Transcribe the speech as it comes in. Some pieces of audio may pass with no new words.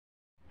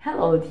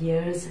Hello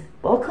dears,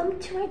 welcome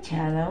to my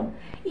channel.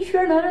 If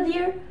you're not a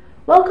dear,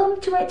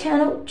 welcome to my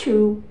channel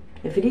too.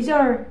 If it is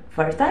your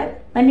first time,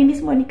 my name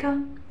is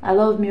Monica. I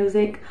love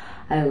music,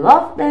 I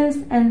love dance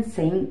and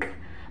sing.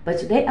 But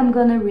today I'm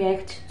gonna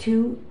react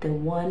to the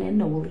one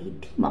and only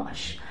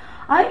Dimash.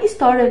 I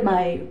started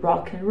my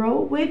rock and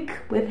roll week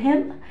with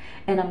him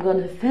and I'm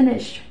gonna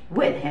finish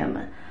with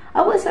him.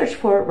 I was searching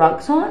for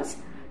rock songs,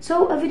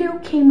 so a video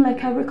came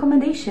like a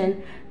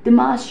recommendation,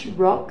 Dimash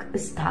rock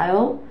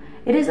style.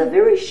 It is a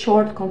very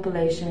short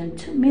compilation,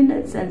 2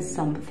 minutes and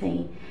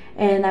something,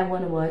 and I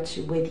want to watch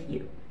it with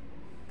you.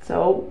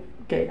 So,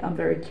 okay, I'm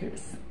very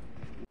curious.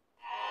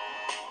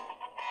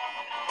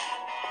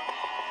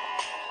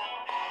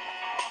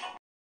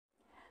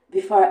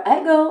 Before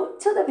I go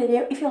to the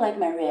video, if you like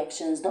my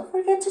reactions, don't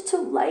forget to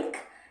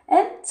like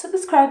and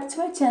subscribe to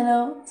my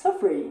channel. It's for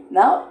free.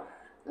 Now,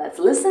 let's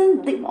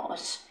listen to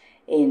Dimash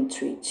in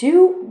 3,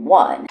 2,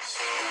 1.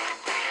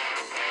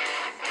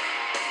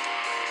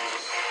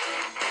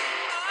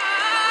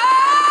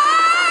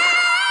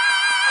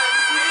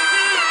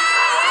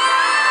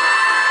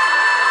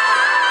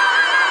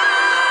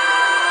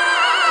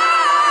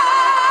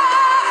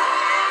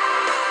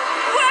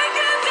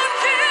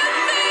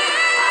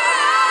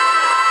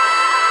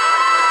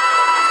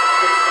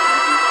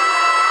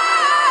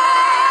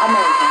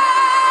 Amazing.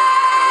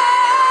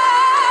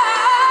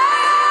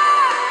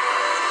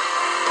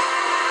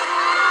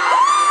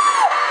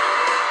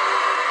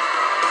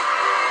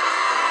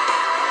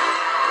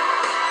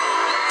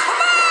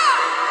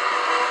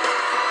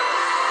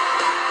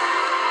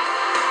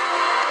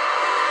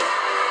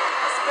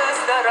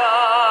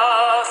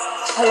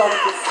 I love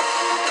this.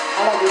 I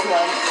love this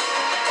one.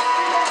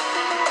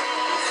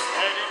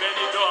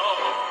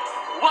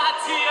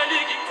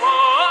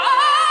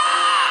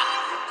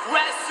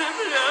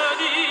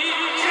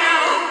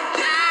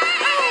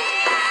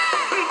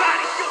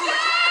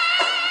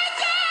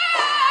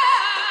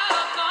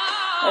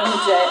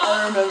 MJ,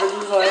 I remember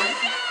this one.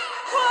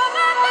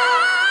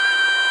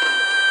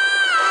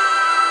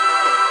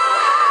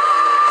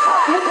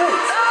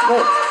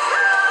 Wait.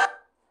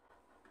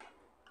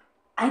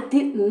 I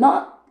did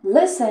not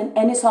listen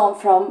any song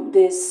from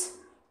this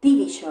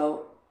TV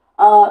show.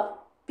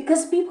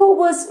 Because people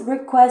was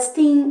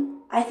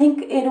requesting, I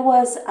think it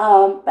was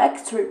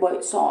Backstreet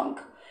Boys song.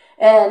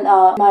 And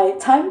my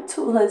time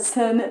to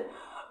listen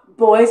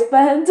boys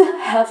band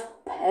have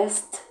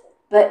passed.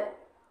 But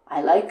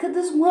I like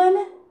this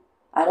one.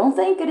 I don't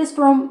think it is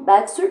from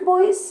Backstreet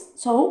Boys.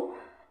 So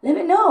let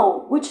me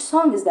know which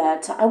song is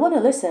that. I want to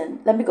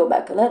listen. Let me go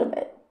back a little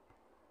bit.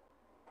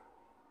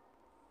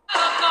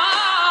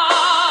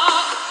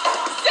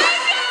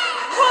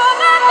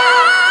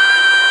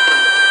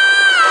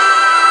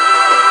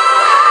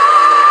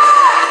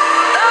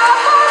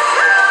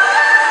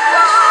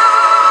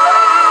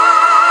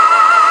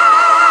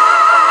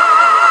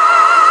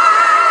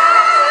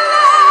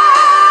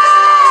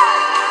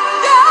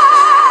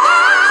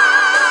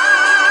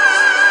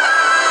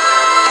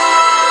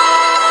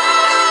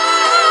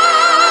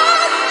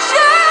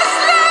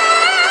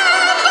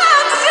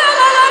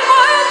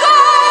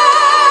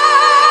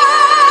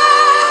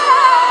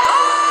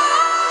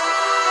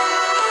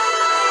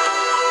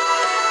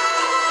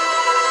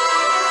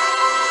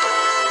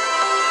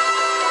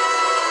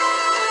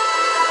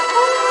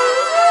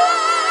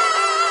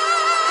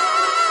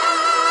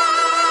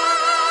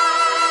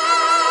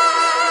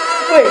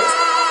 Wait.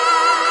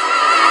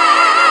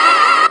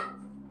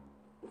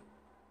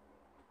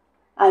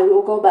 I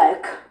will go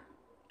back.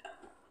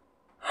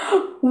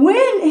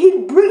 When he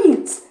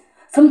breathes,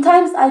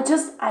 sometimes I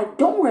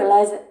don't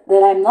realize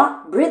that I'm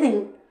not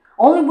breathing.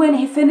 Only when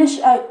he finished,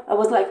 I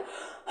was like,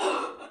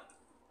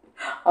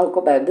 I'll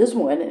go back this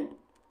morning.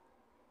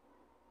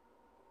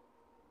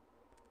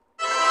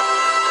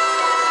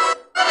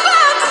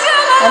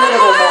 A little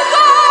bit more.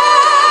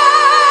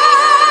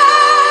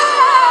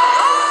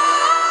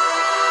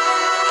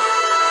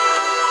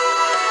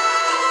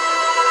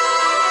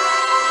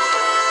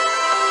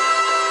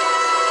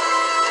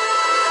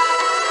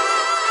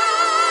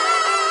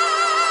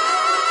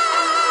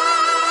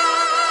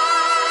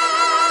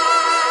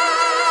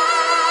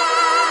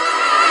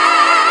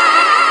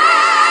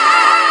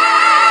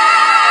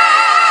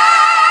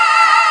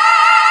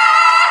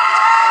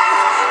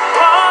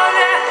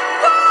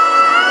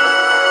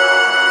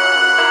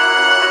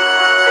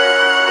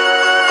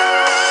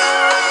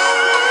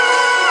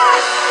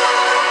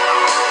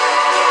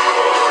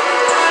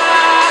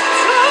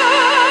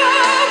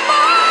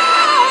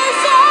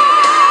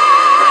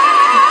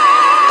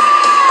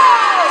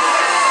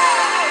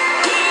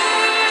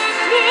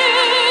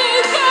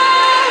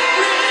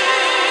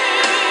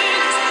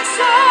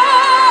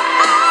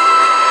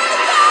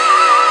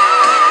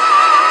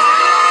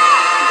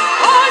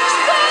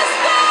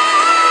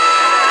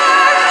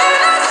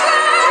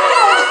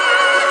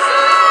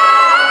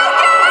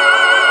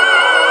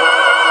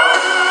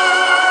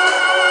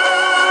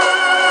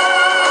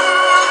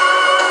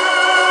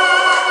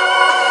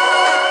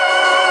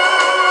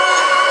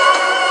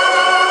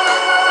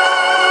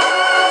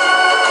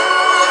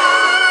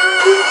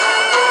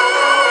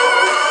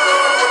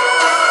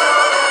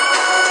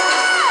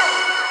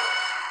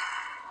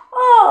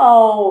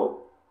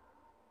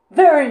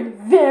 very,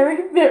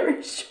 very,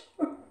 very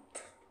short.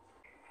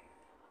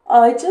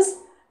 I just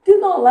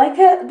did not like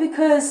it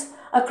because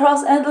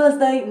across endless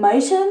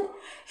dimension,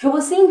 he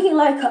was singing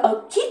like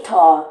a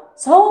guitar.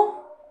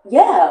 So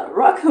yeah,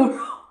 rock and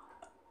roll.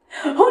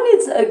 Who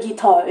needs a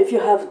guitar if you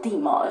have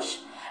Dimash?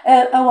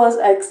 And I was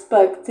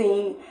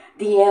expecting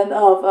the end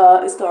of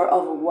a Star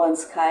of One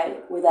Sky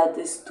with that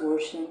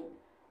distortion.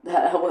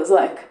 That I was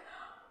like,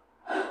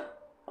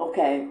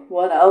 okay,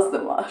 what else,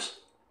 Dimash?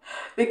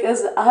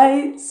 Because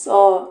I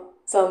saw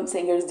some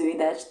singers doing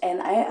that,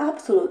 and I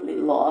absolutely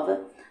love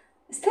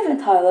Steven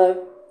Tyler,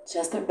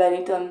 Chester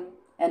Bennington,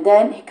 and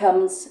then he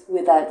comes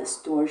with that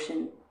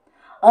distortion.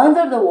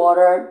 Under the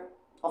water,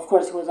 of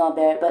course he was not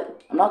there,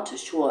 but I'm not too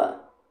sure.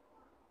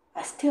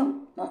 I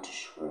still not too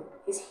sure.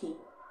 Is he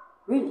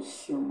really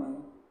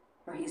human,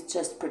 or he's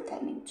just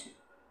pretending to?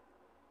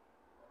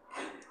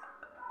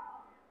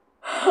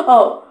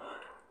 Oh,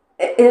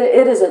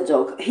 it is a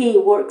joke. He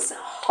works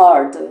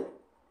hard.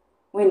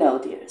 We know,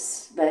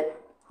 dears, but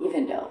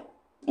even though,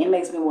 it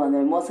makes me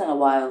wonder once in a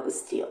while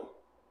still.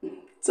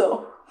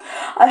 So,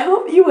 I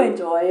hope you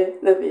enjoy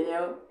the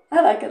video.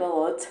 I like it a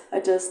lot.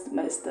 I just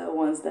missed the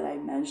ones that I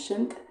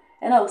mentioned,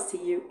 and I'll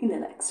see you in the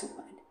next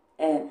one.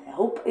 And I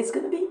hope it's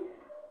gonna be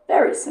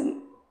very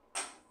soon.